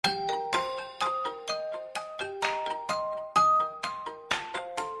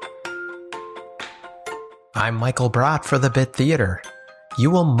I'm Michael Brott for the Bit Theater. You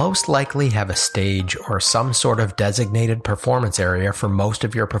will most likely have a stage or some sort of designated performance area for most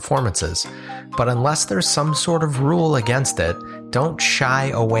of your performances, but unless there's some sort of rule against it, don't shy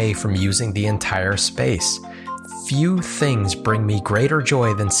away from using the entire space. Few things bring me greater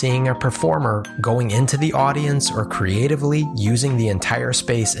joy than seeing a performer going into the audience or creatively using the entire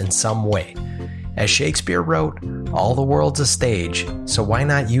space in some way. As Shakespeare wrote, all the world's a stage, so why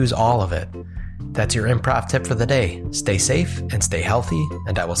not use all of it? That's your improv tip for the day. Stay safe and stay healthy,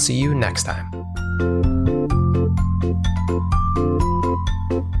 and I will see you next time.